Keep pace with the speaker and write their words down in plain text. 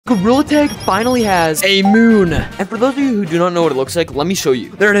Gorilla Tag finally has a moon. And for those of you who do not know what it looks like, let me show you.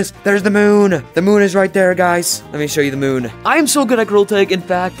 There it is. There's the moon. The moon is right there, guys. Let me show you the moon. I am so good at Gorilla Tag, in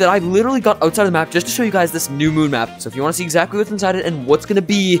fact, that I literally got outside of the map just to show you guys this new moon map. So if you want to see exactly what's inside it and what's going to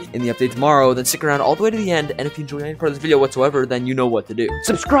be in the update tomorrow, then stick around all the way to the end. And if you enjoy any part of this video whatsoever, then you know what to do.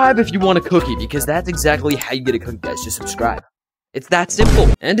 Subscribe if you want a cookie, because that's exactly how you get a cookie, guys. Just subscribe. It's that simple.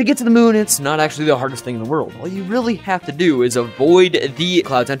 And to get to the moon, it's not actually the hardest thing in the world. All you really have to do is avoid the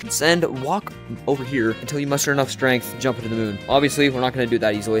cloud's entrance and walk over here until you muster enough strength to jump into the moon. Obviously, we're not going to do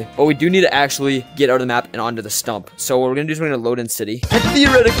that easily, but we do need to actually get out of the map and onto the stump. So what we're going to do is we're going to load in city. And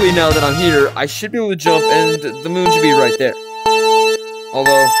theoretically, now that I'm here, I should be able to jump and the moon should be right there.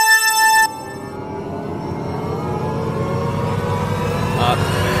 Although...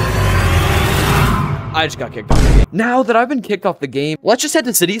 I just got kicked off the game. Now that I've been kicked off the game, let's just head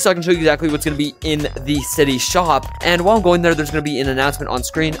to city so I can show you exactly what's going to be in the city shop. And while I'm going there, there's going to be an announcement on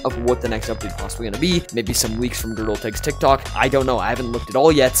screen of what the next update is possibly going to be. Maybe some leaks from Gorilla Tag's TikTok. I don't know. I haven't looked at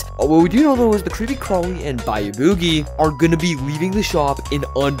all yet. What we do know, though, is the Creepy Crawly and Bayou Boogie are going to be leaving the shop in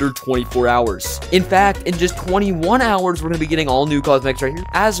under 24 hours. In fact, in just 21 hours, we're going to be getting all new cosmetics right here,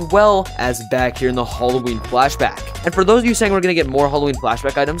 as well as back here in the Halloween flashback. And for those of you saying we're going to get more Halloween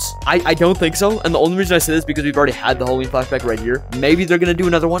flashback items, I don't think so. And the only reason I say this is because we've already had the Halloween flashback right here. Maybe they're gonna do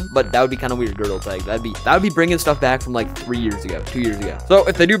another one, but that would be kind of weird. Gorilla Tag. That would be bringing stuff back from like 2 years ago. So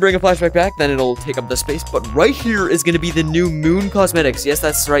if they do bring a flashback back, then it'll take up the space. But right here is gonna be the new moon cosmetics. Yes,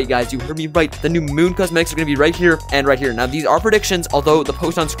 that's right, guys. You heard me right. The new moon cosmetics are gonna be right here and right here. Now these are predictions, although the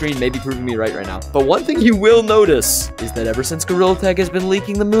post on screen may be proving me right now. But one thing you will notice is that ever since Gorilla Tag has been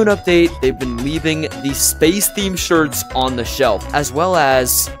leaking the moon update, they've been leaving the space themed shirts on the shelf, as well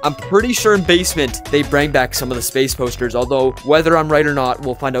as I'm pretty sure in basement they bring back some of the space posters, although whether I'm right or not,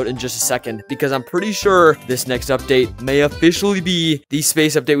 we'll find out in just a second, because I'm pretty sure this next update may officially be the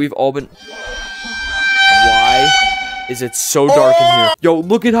space update we've all been... Why is it so dark in here? Yo,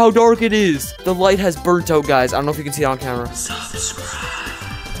 look at how dark it is. The light has burnt out, guys. I don't know if you can see it on camera.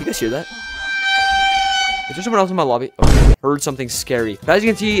 Subscribe. You guys hear that? Is there someone else in my lobby? Okay, heard something scary. But as you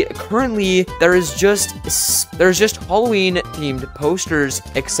can see, currently there's just Halloween themed posters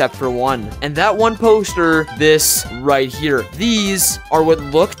except for one. And that one poster, this right here. These are what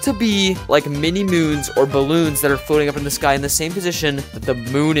look to be like mini moons or balloons that are floating up in the sky in the same position that the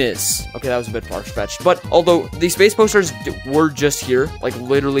moon is. Okay, that was a bit far-fetched. But although the space posters were just here, like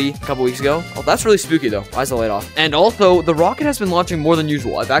literally a couple weeks ago. Oh, that's really spooky though. Why is the light off? And also, the rocket has been launching more than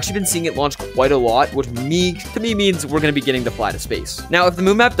usual. I've actually been seeing it launch quite a lot, which to me means we're going to be getting to fly to space. Now, if the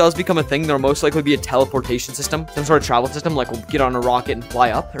moon map does become a thing, there'll most likely be a teleportation system, some sort of travel system, like we'll get on a rocket and fly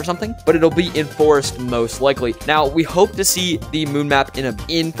up or something, but it'll be in forest most likely. Now, we hope to see the moon map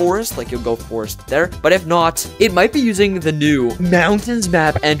in forest, like you'll go forest there, but if not, it might be using the new mountains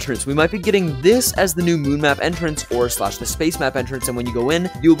map entrance. We might be getting this as the new moon map entrance or / the space map entrance, and when you go in,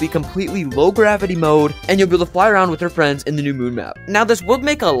 you'll be completely low gravity mode, and you'll be able to fly around with your friends in the new moon map. Now, this would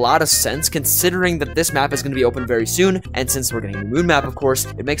make a lot of sense considering that this map is going to be open very soon, and since we're getting the moon map, of course,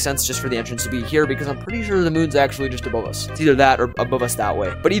 it makes sense just for the entrance to be here, because I'm pretty sure the moon's actually just above us. It's either that or above us that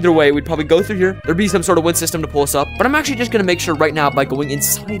way. But either way, we'd probably go through here. There'd be some sort of wind system to pull us up, but I'm actually just going to make sure right now by going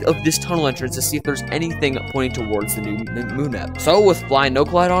inside of this tunnel entrance to see if there's anything pointing towards the new moon map. So with flying no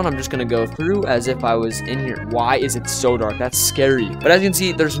collide on, I'm just going to go through as if I was in here. Why is it so dark? That's scary. But as you can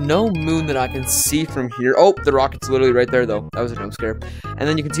see, there's no moon that I can see from here. Oh, the rocket's literally right there though. That was a jump scare. And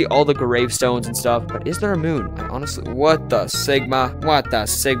then you can see all the gravestones and stuff, but is there a moon? Honestly, what the Sigma? What the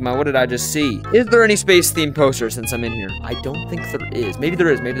Sigma? What did I just see? Is there any space-themed posters since I'm in here? I don't think there is. Maybe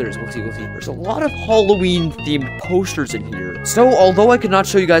there is. Maybe there is. We'll see. We'll see. There's a lot of Halloween-themed posters in here. So, although I could not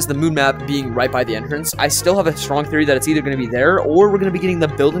show you guys the moon map being right by the entrance, I still have a strong theory that it's either going to be there or we're going to be getting the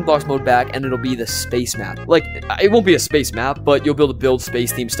building blocks mode back and it'll be the space map. Like, it won't be a space map, but you'll be able to build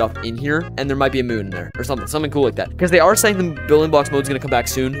space-themed stuff in here and there might be a moon in there or something cool like that. Because they are saying the building blocks mode is going to come back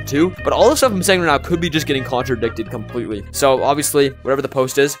soon, too. But all the stuff I'm saying right now could be just getting contradicted completely. So obviously, whatever the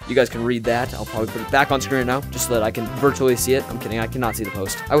post is, you guys can read that. I'll probably put it back on screen now, just so that I can virtually see it. I'm kidding, I cannot see the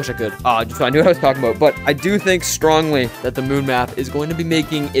post. I wish I could. Just so I knew what I was talking about. But I do think strongly that the moon map is going to be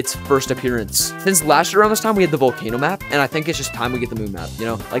making its first appearance. Since last year around this time, we had the volcano map, and I think it's just time we get the moon map, you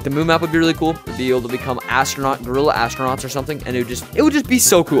know? Like, the moon map would be really cool. We'd be able to become gorilla astronauts or something, and it would just be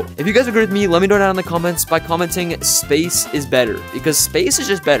so cool. If you guys agree with me, let me know down in the comments by commenting space is better, because space is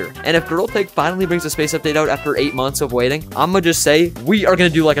just better. And if Gorilla Tag finally brings a space update out after 8 months of waiting, I'm gonna just say we are gonna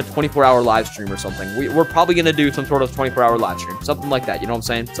do like a 24-hour live stream or something. We're probably gonna do some sort of 24-hour live stream, something like that. You know what I'm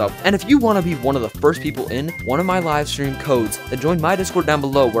saying? So, and if you want to be one of the first people in one of my live stream codes, then join my Discord down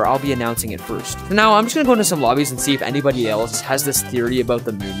below where I'll be announcing it first. For now, I'm just gonna go into some lobbies and see if anybody else has this theory about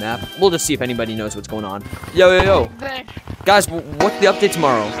the moon map. We'll just see if anybody knows what's going on. Yo. Guys, what's the update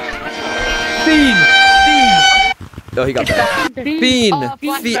tomorrow? Fiend! Oh, he got that. Fiend!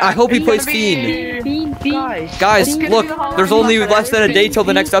 I hope he plays Fiend. Guys, look, there's only less than a day till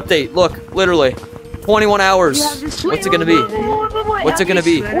the next update. Look, literally. 21 hours. What's it gonna be? What's it gonna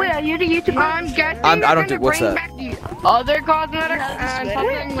be? Wait, are you the YouTuber? I'm guessing I don't do. What's that? Other cosmetics and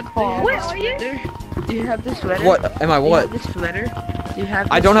something with fall. Wait, are you? Do you have the sweater? What? Am I what? Do you have the sweater? Do you have?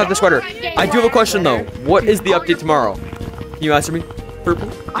 I don't have the sweater. I do have a question though. What is the update tomorrow? Can you answer me? Purple?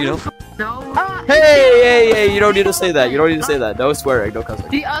 Do you know? No. Hey! You don't need to say that. You don't need to say that. No swearing. No cussing.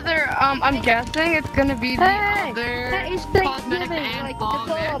 The other, I'm guessing it's gonna be the other cosmetic and fall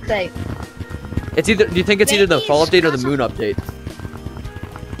update. It's either. Do you think it's either the fall update or the moon update?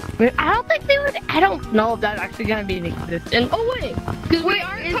 I don't think they would. I don't know if that's actually gonna be in existence. Oh wait, because we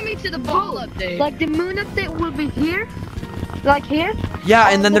are coming to the fall update. Like the moon update will be here, like here. Yeah,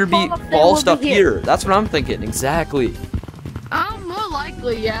 and then there'd be fall stuff here. That's what I'm thinking. Exactly. More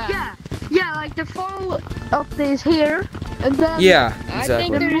likely, yeah. Yeah, like the fall update is here, and then yeah, exactly. I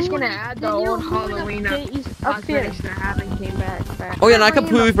think they're just gonna add the old Halloween cosmetics that haven't came back. Oh yeah, and I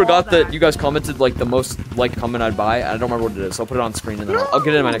completely forgot that you guys commented like the most liked comment I'd buy. I don't remember what it is, so I'll put it on screen and then I'll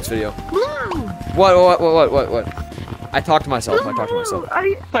get it in my next video. What? I talked to myself. Are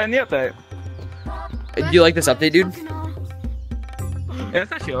you playing the update? Do you like this update, dude? Yeah,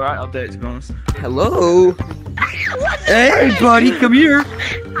 it's actually alright update, to be honest. Hello? Hey, buddy, come here.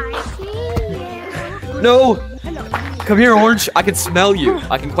 I see you. No. Come here, Orange. I can smell you.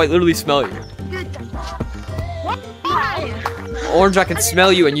 I can quite literally smell you. Orange, I can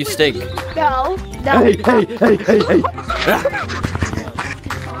smell you and you stink. No. Hey.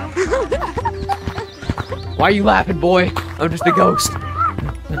 Why are you laughing, boy? I'm just a ghost.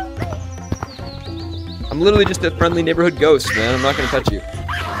 I'm literally just a friendly neighborhood ghost, man. I'm not gonna touch you.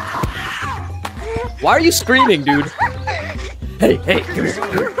 Why are you screaming, dude? Hey, come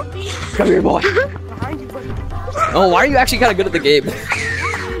here. Come here, boy. Oh, why are you actually kind of good at the game?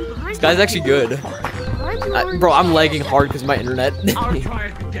 This guy's actually good. Bro, I'm lagging hard because of my internet.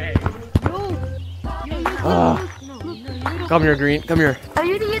 Come here, Green. Come here. Are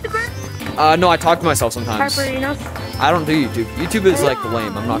you the YouTuber? No, I talk to myself sometimes. I don't do YouTube. YouTube is like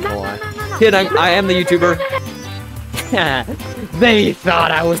lame, I'm not gonna lie. Kid, I am the YouTuber. They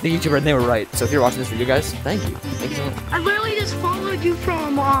thought I was the YouTuber and they were right. So if you're watching this video, guys, thank you. Thank you so much. I literally just followed you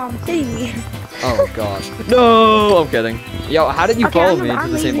from thing. Oh gosh. No, I'm kidding. Yo, how did you follow me into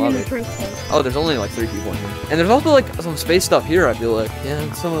the same lobby? Oh, there's only like 3 people in here. And there's also like some space stuff here, I feel like.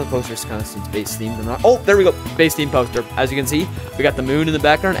 Yeah, some of the posters kind of seem space themed or not. Oh, there we go. Space themed poster. As you can see, we got the moon in the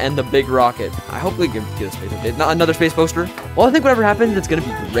background and the big rocket. I hope we can get a space update. Not another space poster. Well, I think whatever happens, it's gonna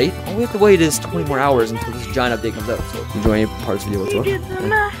be great. All we have to wait is 20 more hours until this giant update comes out. So enjoy any parts of the video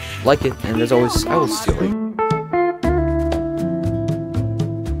whatsoever. Like it, and as always, I will see you later.